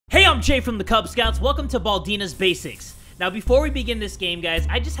I'm Jay from the Cub Scouts. Welcome to Baldina's Basics. Now, before we begin this game, guys,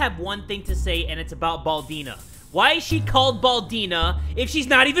 I just have one thing to say, and it's about Baldina. Why is she called Baldina if she's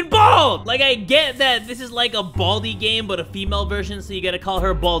not even bald? Like, I get that this is like a Baldi game, but a female version, so you gotta call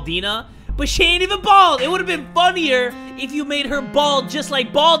her Baldina. But she ain't even bald. It would have been funnier if you made her bald just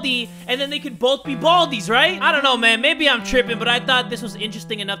like Baldi, and then they could both be Baldies, right? I don't know, man. Maybe I'm tripping, but I thought this was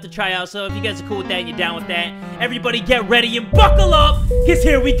interesting enough to try out. So if you guys are cool with that and you're down with that, everybody get ready and buckle up, because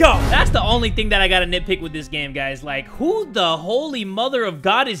here we go. That's the only thing that I gotta nitpick with this game, guys. Like, who the holy mother of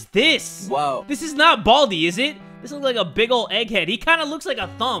God is this? Whoa. This is not Baldi, is it? This looks like a big old egghead. He kind of looks like a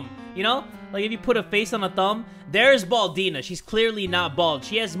thumb, you know? Like if you put a face on a thumb. There's Baldina. She's clearly not bald.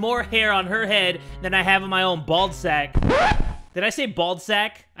 She has more hair on her head than I have in my own bald sack. Did I say bald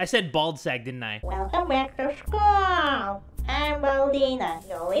sack? I said bald sack, didn't I? Welcome back to school. I'm Baldina,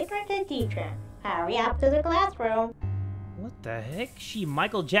 your literature teacher. Hurry up to the classroom. What the heck? She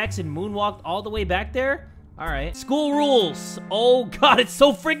Michael Jackson moonwalked all the way back there? Alright. School rules. Oh god, it's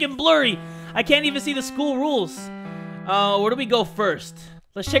so freaking blurry. I can't even see the school rules. Where do we go first?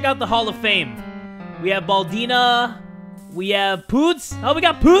 Let's check out the Hall of Fame. We have Baldina. We have Kubz. Oh, we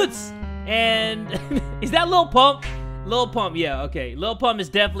got Kubz. And is that Lil Pump? Lil Pump, yeah, okay. Lil Pump is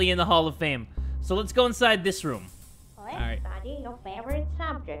definitely in the Hall of Fame. So let's go inside this room. Let's study your favorite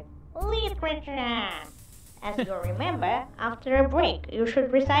subject, literature. As you remember, after a break, you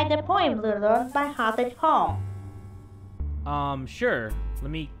should recite the poem you learned by heart at home. Sure.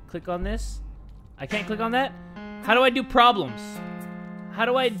 Let me click on this. I can't click on that? How do I do problems? How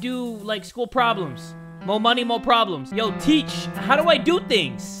do I do, like, school problems? More money, more problems. Yo, teach. How do I do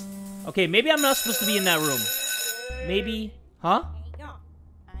things? Okay, maybe I'm not supposed to be in that room. Maybe. Huh?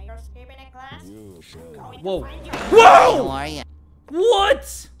 You're skipping a class? Whoa. Whoa!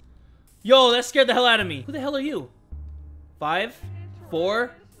 What? Yo, that scared the hell out of me. Who the hell are you? 5,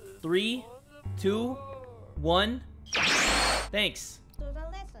 4, 3, 2, 1. Thanks.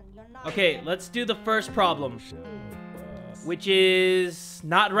 Okay, let's do the first problem. Which is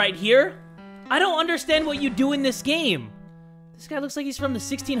not right here. I don't understand what you do in this game. This guy looks like he's from the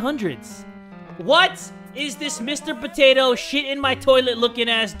 1600s. What is this Mr. Potato shit in my toilet looking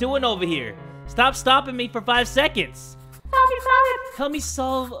ass doing over here? Stop stopping me for 5 seconds. Help me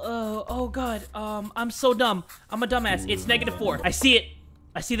solve, oh god, I'm so dumb. I'm a dumbass. It's -4. I see it.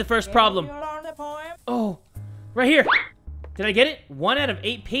 I see the first problem. Oh, right here. Did I get it? 1 out of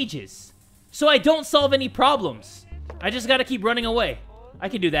 8 pages. So I don't solve any problems. I just gotta keep running away. I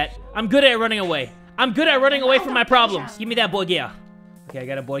can do that. I'm good at running away. I'm good at running away from my problems. Give me that boygia. Okay, I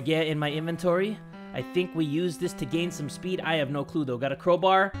got a boygia in my inventory. I think we use this to gain some speed. I have no clue, though. Got a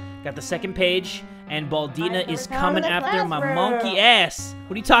crowbar. Got the second page. And Baldina is coming after my monkey ass.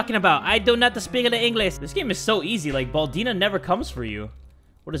 What are you talking about? I do not speak the English. This game is so easy. Like, Baldina never comes for you.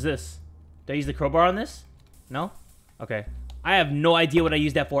 What is this? Did I use the crowbar on this? No? Okay. I have no idea what I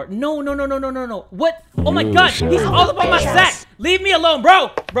used that for. No. What? Oh my god, he's all up on my sack. Leave me alone, bro.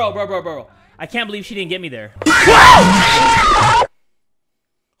 Bro. I can't believe she didn't get me there.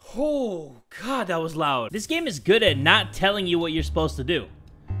 Oh, god, that was loud. This game is good at not telling you what you're supposed to do.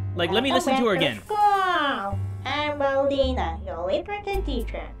 Like, let me listen to her again. I'm Baldina, your literature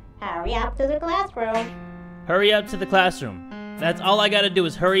teacher. Hurry up to the classroom. Hurry up to the classroom. That's all I gotta do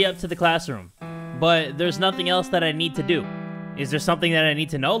is hurry up to the classroom. But there's nothing else that I need to do. Is there something that I need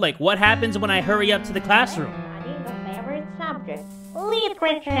to know? Like, what happens when I hurry up to the classroom? Study your favorite subject,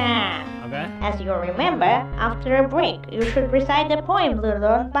 literature. Okay. As you remember, after a break, you should recite the poem you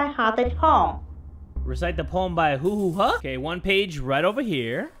learned by heart at home. Recite the poem by who? Okay, 1 page right over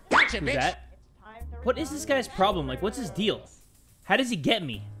here. Gotcha, Who's bitch. that? What is this guy's problem? Like, what's his deal? How does he get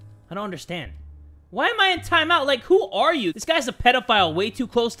me? I don't understand. Why am I in timeout? Like, who are you? This guy's a pedophile way too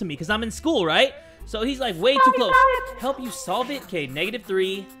close to me because I'm in school, right? So he's like way too close. Help you solve it? Okay,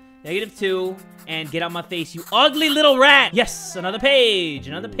 -3, -2, and get out my face, you ugly little rat. Yes, another page,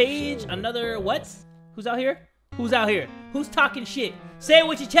 another what? Who's out here? Who's out here? Who's talking shit? Say it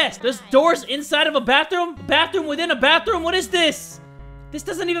with your chest. There's doors inside of a bathroom? Bathroom within a bathroom? What is this? This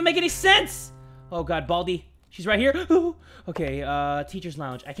doesn't even make any sense. Oh god, Baldi. She's right here. Okay, teacher's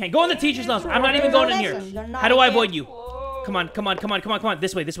lounge. I can't go in the teacher's lounge. I'm not even going in here. How do I avoid you? Come on.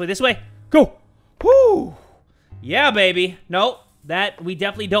 This way. Go. Whoo! Yeah, baby. Nope. That, we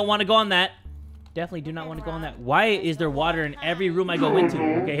definitely don't want to go on that. Definitely do not want to go on that. Why is there water in every room I go into?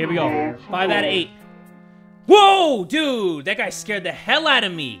 Okay, here we go. 5 out of 8. Whoa, dude! That guy scared the hell out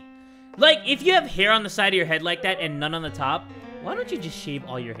of me. Like, if you have hair on the side of your head like that and none on the top, why don't you just shave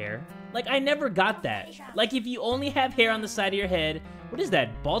all your hair? Like, I never got that. Like, if you only have hair on the side of your head, what is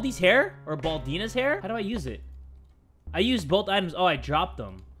that? Baldi's hair? Or Baldina's hair? How do I use it? I used both items. Oh, I dropped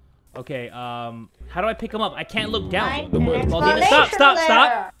them. Okay, how do I pick him up? I can't look down. Find an Baldina, stop, stop, explanation stop.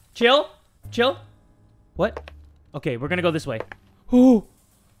 letter. Chill, chill. What? Okay, we're gonna go this way. Ooh,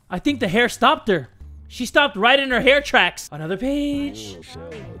 I think the hair stopped her. She stopped right in her hair tracks. Another page.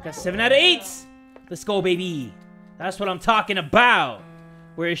 Got 7 out of 8. Let's go, baby. That's what I'm talking about.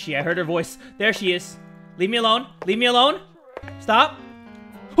 Where is she? I heard her voice. There she is. Leave me alone. Leave me alone. Stop.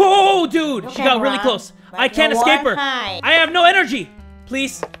 Oh, dude. She got really close. I can't escape her. I have no energy.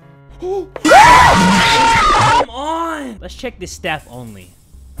 Please. Come on. Let's check this staff only.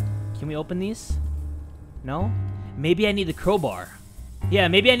 Can we open these? No? Maybe I need the crowbar. Yeah,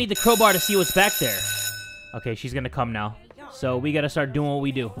 maybe I need the crowbar to see what's back there. Okay, she's gonna come now. So we gotta start doing what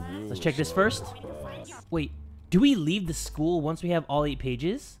we do. Let's check this first. Wait, do we leave the school once we have all 8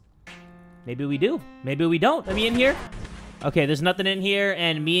 pages? Maybe we do. Maybe we don't. Let me in here. Okay, there's nothing in here,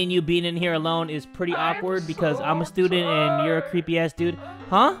 and me and you being in here alone is pretty awkward because I'm a student and you're a creepy-ass dude.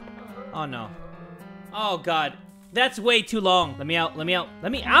 Huh? Oh, no. Oh, God. That's way too long. Let me out. Let me out.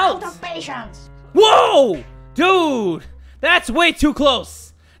 Let me out! Out of patience. Whoa! Dude! That's way too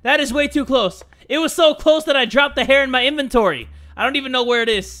close. That is way too close. It was so close that I dropped the hair in my inventory. I don't even know where it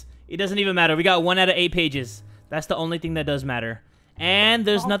is. It doesn't even matter. We got 1 out of 8 pages. That's the only thing that does matter. And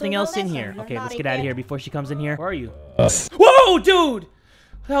there's nothing else in here. Okay, let's get out of here before she comes in here. Where are you? Whoa, dude!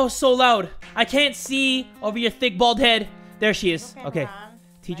 That was so loud. I can't see over your thick, bald head. There she is. Okay.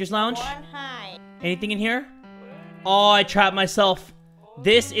 Teacher's lounge? Anything in here? Oh, I trapped myself.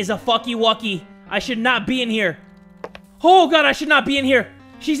 This is a fucky wucky. I should not be in here. Oh, God, I should not be in here.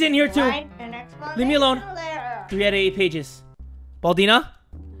 She's in here, too. Leave me alone. 3 out of 8 pages. Baldina,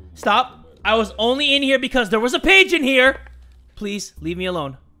 stop. I was only in here because there was a page in here. Please, leave me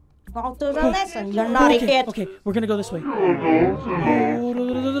alone. Go to the lesson, you're naughty kid. Okay, we're gonna go this way.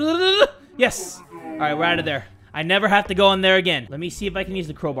 Yes. All right, we're out of there. I never have to go in there again. Let me see if I can use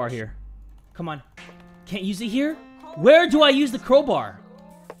the crowbar here. Come on. Can't use it here? Where do I use the crowbar?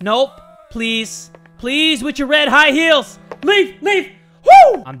 Nope. Please. Please, with your red high heels. Leave, leave.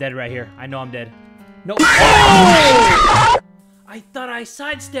 Woo! I'm dead right here. I know I'm dead. No. Oh! I thought I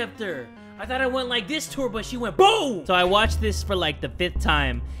sidestepped her. I thought I went like this to her, but she went boom! So I watched this for like the 5th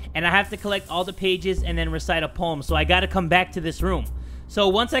time, and I have to collect all the pages and then recite a poem, so I gotta come back to this room. So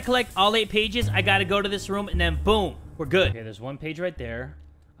once I collect all 8 pages, I gotta go to this room, and then boom, we're good. Okay, there's 1 page right there,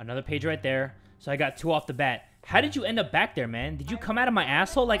 another page right there, so I got 2 off the bat. How did you end up back there, man? Did you come out of my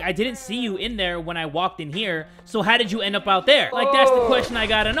asshole? Like, I didn't see you in there when I walked in here, so how did you end up out there? Like, that's the question I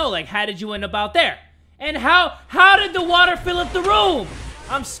gotta know. Like, how did you end up out there? And how did the water fill up the room?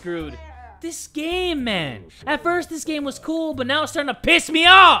 I'm screwed. This game, man. At first, this game was cool, but now it's starting to piss me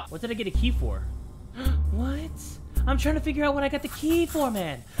off. What did I get a key for? What? I'm trying to figure out what I got the key for,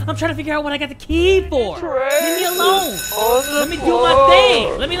 man. I'm trying to figure out what I got the key for. Leave me alone. Let me do my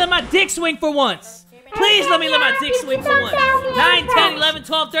thing. Let me let my dick swing for once. Please let me let my dick swing for once. 9, 10, 11,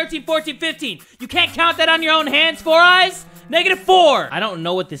 12, 13, 14, 15. You can't count that on your own hands, 4 eyes? -4. I don't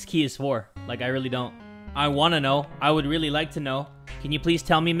know what this key is for. Like, I really don't. I want to know. I would really like to know. Can you please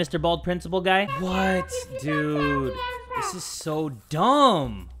tell me, Mr. Bald Principal Guy? What? Dude. This is so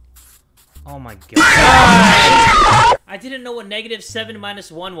dumb. Oh my god. I didn't know what -7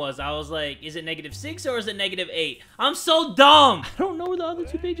 minus 1 was. I was like, is it -6 or is it -8? I'm so dumb. I don't know where the other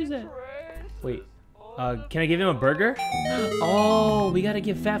 2 pages at. Wait. Can I give him a burger? Oh, we gotta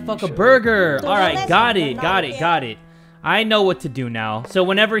give Fat Fuck a burger. Alright, got it. I know what to do now. So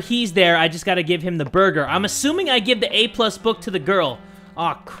whenever he's there, I just gotta give him the burger. I'm assuming I give the A+ book to the girl.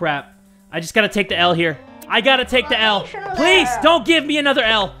 Aw, crap. I just gotta take the L here. I gotta take the L. Please, don't give me another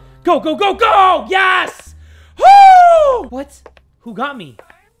L. Go, go, go, go! Yes! Woo! What? Who got me?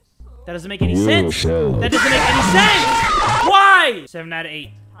 That doesn't make any sense. That doesn't make any sense! Why? 7 out of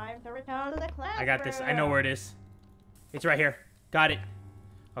 8. Time to return to the class. I got this. I know where it is. It's right here. Got it.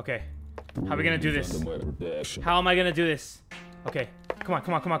 Okay. How are we gonna do this? How am I gonna do this? Okay. Come on,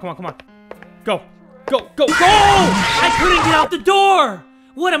 come on, come on, come on, come on. Go. Go, go, go! I couldn't get out the door!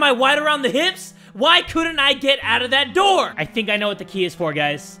 What, am I wide around the hips? Why couldn't I get out of that door? I think I know what the key is for,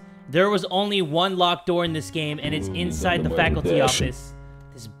 guys. There was only 1 locked door in this game, and it's inside the faculty office.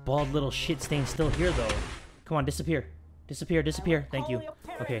 This bald little shit stain's still here, though. Come on, disappear. Disappear, disappear. Thank you.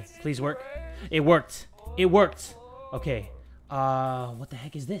 Okay, please work. It worked. It worked. Okay. What the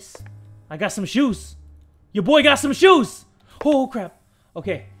heck is this? I got some shoes. Your boy got some shoes. Oh, crap.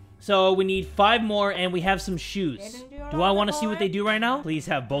 Okay. So we need 5 more, and we have some shoes. Do I want to see what they do right now? Please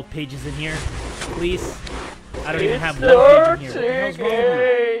have both pages in here. Please. I don't even have 1 page in here. What the hell's wrong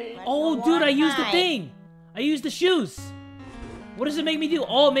with you? Oh, dude, I used the thing. I used the shoes. What does it make me do?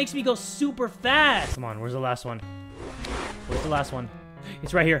 Oh, it makes me go super fast. Come on, where's the last one? Where's the last one?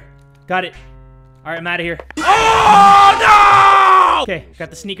 It's right here. Got it. All right, I'm out of here. Oh, no! Okay, got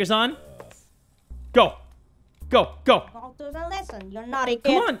the sneakers on. Go. Go, go. Go to the lesson, you naughty kid.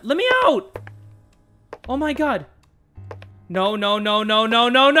 Come on, let me out. Oh, my God. No, no, no, no, no,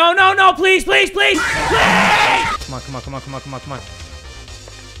 no, no, no, no. Please, please, please, please. Come on, come on, come on, come on, come on, come on.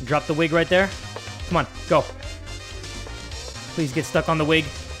 Drop the wig right there. Come on, go. Please get stuck on the wig.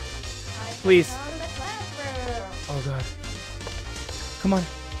 Please. Oh, God. Come on.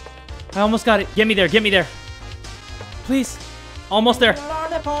 I almost got it. Get me there. Get me there. Please. Almost there.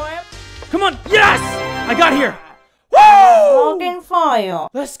 Come on. Yes! I got here. Woo! Looking for you.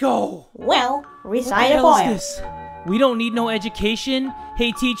 Let's go. Well, What recite the a hell is poem. this? We don't need no education.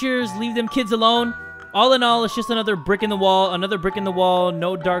 Hey, teachers, leave them kids alone. All in all, it's just another brick in the wall. Another brick in the wall.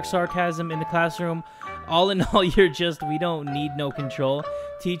 No dark sarcasm in the classroom. All in all, you're just, we don't need no control.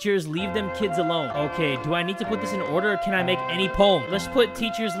 Teachers, leave them kids alone. Okay, do I need to put this in order or can I make any poem? Let's put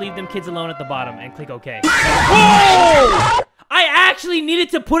teachers, leave them kids alone at the bottom and click OK. Oh! I actually needed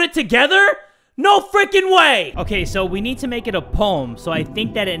to put it together? No freaking way! Okay, so we need to make it a poem, so I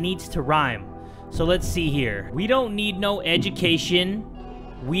think that it needs to rhyme. So let's see here. We don't need no education.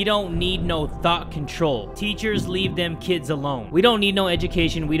 We don't need no thought control. Teachers, leave them kids alone. We don't need no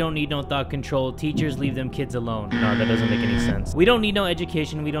education. We don't need no thought control. Teachers, leave them kids alone. No, that doesn't make any sense. We don't need no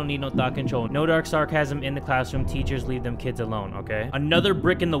education. We don't need no thought control. No dark sarcasm in the classroom. Teachers, leave them kids alone, okay? Another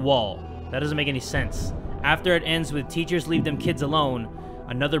brick in the wall. That doesn't make any sense. After it ends with teachers, leave them kids alone.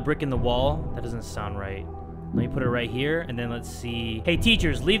 Another brick in the wall. That doesn't sound right. Let me put it right here, and then let's see. Hey,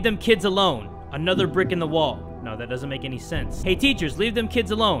 teachers, leave them kids alone. Another brick in the wall. No, that doesn't make any sense. Hey, teachers, leave them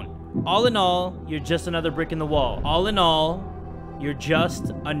kids alone. All in all, you're just another brick in the wall. All in all, you're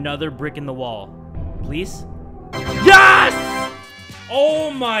just another brick in the wall. Please? Yes!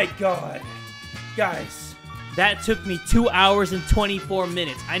 Oh my God. Guys, that took me 2 hours and 24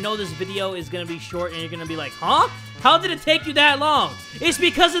 minutes. I know this video is gonna be short and you're gonna be like, huh? How did it take you that long? It's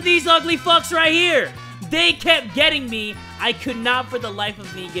because of these ugly fucks right here. They kept getting me. I could not for the life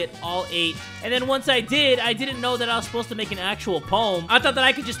of me get all 8. And then once I did, I didn't know that I was supposed to make an actual poem. I thought that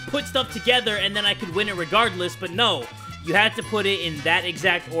I could just put stuff together and then I could win it regardless, but no. You had to put it in that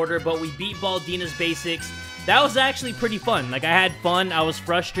exact order, but we beat Baldina's basics. That was actually pretty fun. Like, I had fun, I was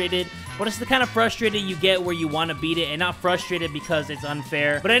frustrated, but it's the kind of frustrated you get where you want to beat it and not frustrated because it's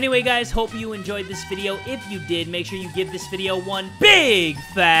unfair. But anyway, guys, hope you enjoyed this video. If you did, make sure you give this video one big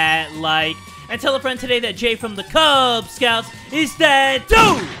fat like. And tell a friend today that Jay from the Kubz Scouts is that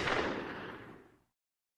dude!